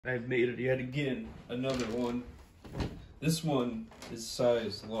I've made it yet again, another one. This one is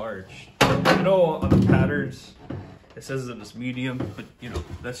size large. You know, on the patterns, it says that it's medium, but you know,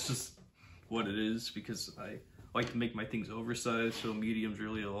 that's just what it is because I like to make my things oversized, so medium's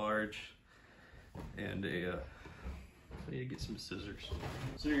really a large. And I need to get some scissors.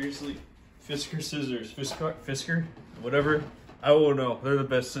 Seriously, Fisker scissors, Fisker, whatever. I won't know, they're the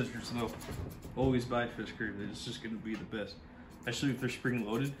best scissors though. Always buy Fisker, it's just gonna be the best. Especially if they're spring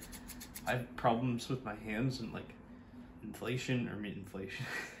loaded. I have problems with my hands and like inflammation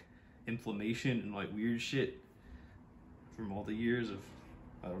and like weird shit from all the years of,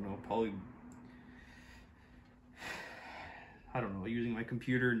 I don't know, probably, I don't know, using my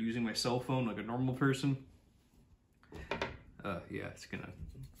computer and using my cell phone like a normal person. Yeah, it's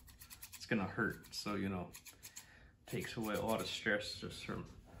gonna hurt. So, you know, takes away a lot of stress just from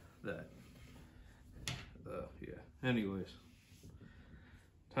that. Yeah, anyways.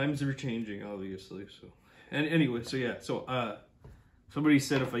 Times are changing, obviously, so. And anyway, so yeah, so, somebody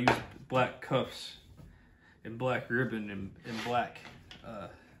said if I use black cuffs and black ribbon and black,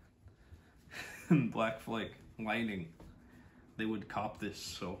 black like lining, they would cop this.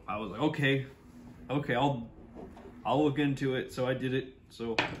 So I was like, okay, I'll look into it. So I did it.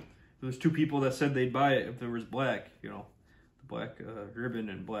 So there was 2 people that said they'd buy it if there was black, you know, the black ribbon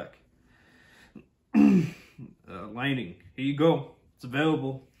and black lining. Here you go. It's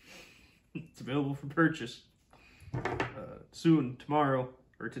available. It's available for purchase soon, tomorrow,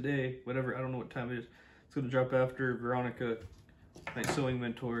 or today, whatever. I don't know what time it is. It's going to drop after Veronica, my sewing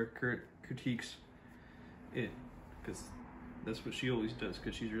mentor, critiques it, because that's what she always does,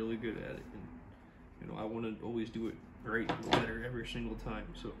 because she's really good at it. And, you know, I want to always do it right and better every single time.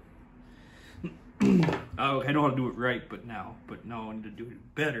 So I know how to do it right, but now I need to do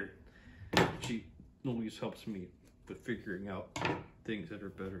it better. She always helps me with figuring out things that are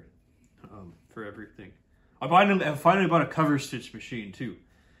better for everything. I finally bought a cover stitch machine too,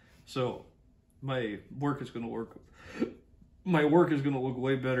 so my work is gonna look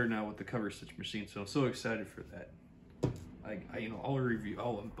way better now with the cover stitch machine. So I'm so excited for that. You know, I'll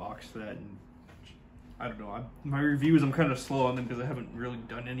unbox that, and I don't know. My reviews, I'm kind of slow on them because I haven't really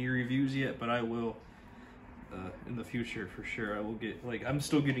done any reviews yet, but I will in the future for sure. I will get, like, I'm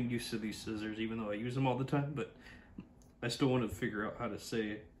still getting used to these scissors, even though I use them all the time, but I still want to figure out how to say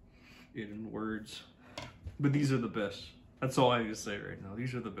it in words. But these are the best. That's all I can say right now.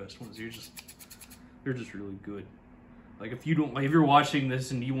 These are the best ones. They're just really good. Like, if you're watching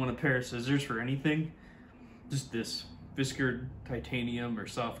this and you want a pair of scissors for anything, just this Fisker titanium or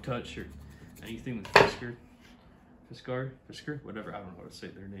soft touch or anything with Fisker, whatever. I don't know how to say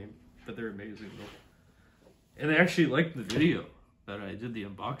their name, but they're amazing though. And they actually liked the video that I did the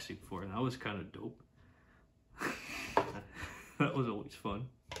unboxing for, and that was kind of dope. That was always fun.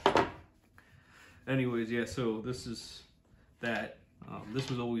 Anyways, yeah, so this is that.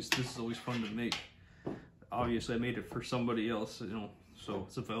 This is always fun to make. Obviously, I made it for somebody else, you know, so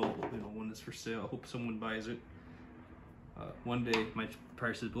it's available, you know, when it's for sale. I hope someone buys it. One day, my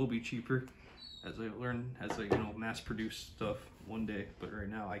prices will be cheaper as I you know, mass produce stuff one day. But right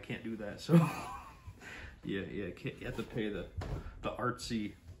now, I can't do that, so yeah, you have to pay the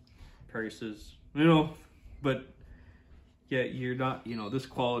artsy prices, you know. But yeah, you're not, you know, this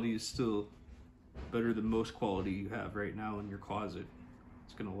quality is still better than most quality you have right now in your closet.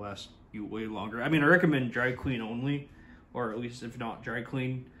 It's gonna last you way longer. I mean, I recommend dry clean only, or at least if not dry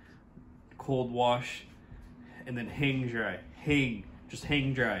clean, cold wash, and then hang dry. Just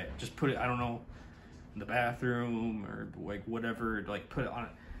hang dry it. Just put it, I don't know, in the bathroom or like whatever. Like put it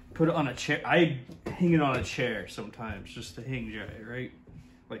on a chair. I hang it on a chair sometimes just to hang dry, right?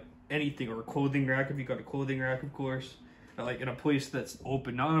 Like anything, or a clothing rack if you got a clothing rack, of course. Like in a place that's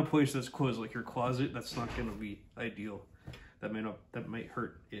open, not in a place that's closed, like your closet. That's not gonna be ideal. That might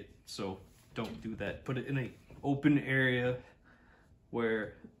hurt it. So don't do that. Put it in a open area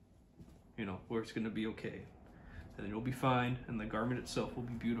where, you know, where it's gonna be okay, and then you'll be fine, and the garment itself will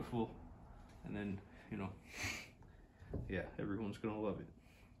be beautiful, and then, you know, yeah, everyone's gonna love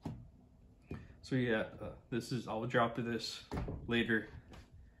it. So yeah, I'll drop this later,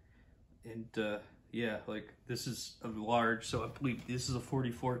 and yeah, like this is a large, so I believe this is a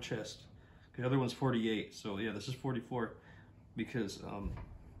 44 chest. The other one's 48, so yeah, this is 44 because,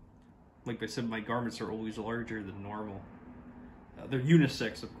 like I said, my garments are always larger than normal. They're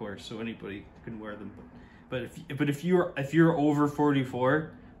unisex, of course, so anybody can wear them. But if you're over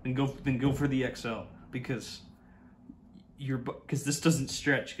 44, then go for the XL, because this doesn't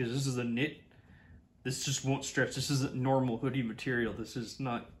stretch, because this is a knit. This just won't stretch. This isn't normal hoodie material. This is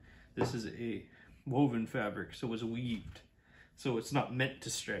a woven fabric, so it was weaved. so it's not meant to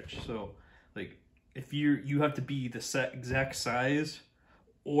stretch. So like if you have to be the exact size,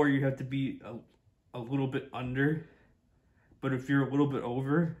 or you have to be a little bit under. But if you're a little bit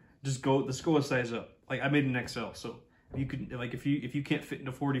over, let's go a size up. Like I made an XL, so you can, like, if you can't fit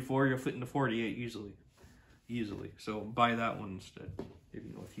into 44, you'll fit into 48 easily. So buy that one instead.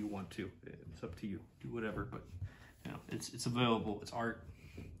 If if you want to, it's up to you. Do whatever, but it's available. It's art.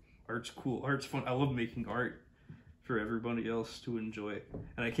 Art's cool. Art's fun. I love making art for everybody else to enjoy,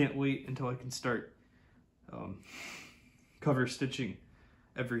 and I can't wait until I can start cover stitching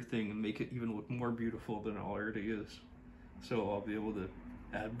everything and make it even look more beautiful than it already is. So I'll be able to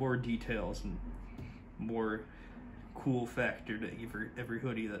add more details and more cool factor to every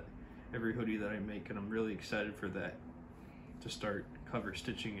hoodie that I make, and I'm really excited for that, to start cover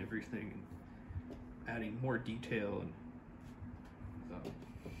stitching everything and adding more detail and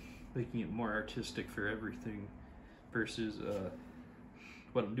making it more artistic for everything versus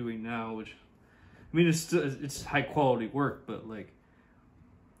what I'm doing now, which, I mean, it's high quality work, but like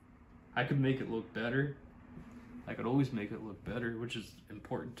I could make it look better. I could always make it look better, which is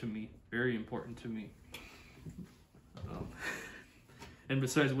important to me, very important to me. And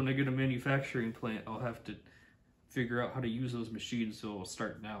besides, when I get a manufacturing plant, I'll have to figure out how to use those machines, so I'll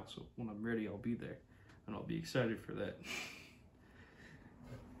start now. So when I'm ready, I'll be there, and I'll be excited for that.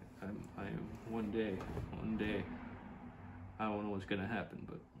 I am one day, I don't know what's gonna happen,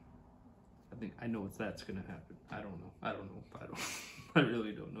 but I know that's gonna happen. I don't know. I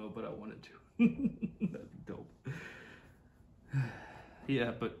really don't know, but I want it to. That'd be dope.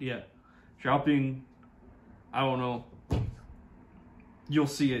 Yeah, dropping, I don't know. You'll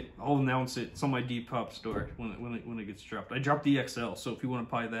see it. I'll announce it. It's on my Depop store when it gets dropped. I dropped the XL, so if you want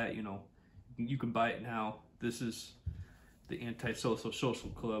to buy that, you can buy it now. This is the Anti-Social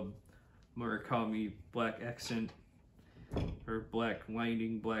Club Murakami black accent or black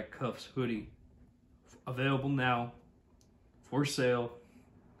lining, black cuffs hoodie. Available now, for sale.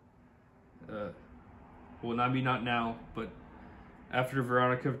 Well, not now, but after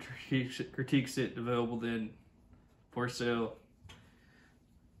Veronica critiques it, available then, for sale.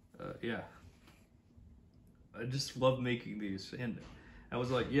 Yeah, I just love making these, and I was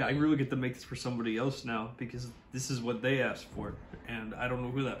like, yeah, I really get to make this for somebody else now, because this is what they asked for, and I don't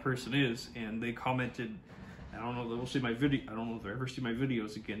know who that person is, and they commented. I don't know if they'll see my video. I don't know if they ever see my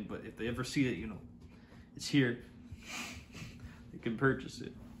videos again, but if they ever see it, it's here. They can purchase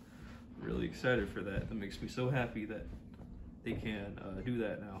it. I'm really excited for that. That makes me so happy that they can do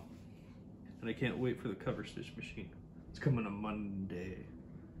that now, and I can't wait for the cover stitch machine. It's coming on Monday.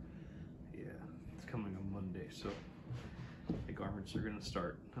 Coming on Monday, so my garments are gonna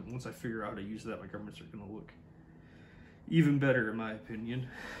start. Once I figure out how to use that, my garments are gonna look even better, in my opinion,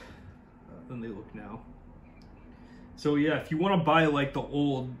 than they look now. So yeah, if you want to buy like the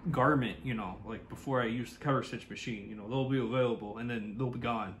old garment, like before I use the cover stitch machine, they'll be available, and then they'll be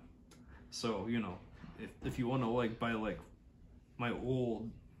gone. So if you want to like buy like my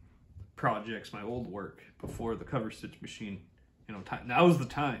old projects, my old work before the cover stitch machine, now's the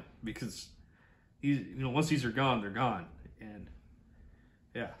time, because once these are gone, they're gone. And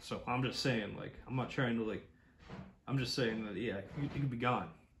yeah, so I'm just saying, like, I'm not trying to, like, I'm just saying that, yeah, it could be gone.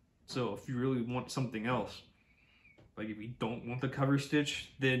 So if you really want something else, like if you don't want the cover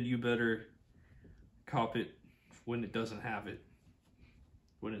stitch, then you better cop it when it doesn't have it,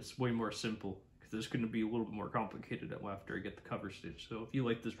 when it's way more simple, because it's going to be a little bit more complicated after I get the cover stitch. So if you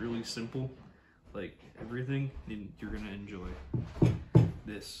like this really simple, like everything, then you're going to enjoy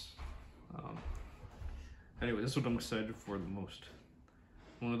this. Anyway, this is what I'm excited for the most.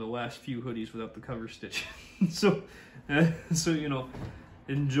 One of the last few hoodies without the cover stitch. so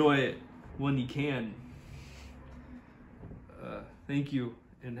enjoy it when you can. Thank you,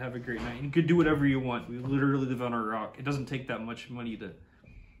 and have a great night. You could do whatever you want. We literally live on a rock. It doesn't take that much money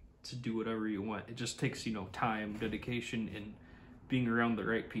to do whatever you want. It just takes, time, dedication, and being around the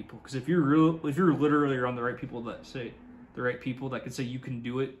right people. Because if you're literally around the right people that can say you can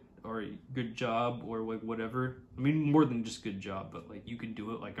do it, or good job, or like whatever. I mean, more than just good job, but like you can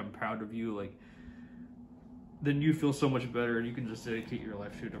do it, like I'm proud of you, like then you feel so much better, and you can just dedicate your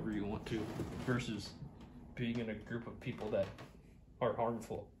life to whatever you want to, versus being in a group of people that are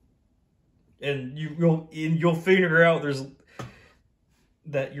harmful. And you'll figure out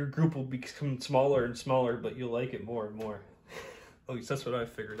that your group will become smaller and smaller, but you'll like it more and more. At least that's what I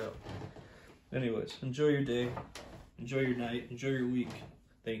figured out. Anyways, enjoy your day, enjoy your night, enjoy your week.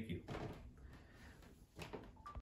 Thank you.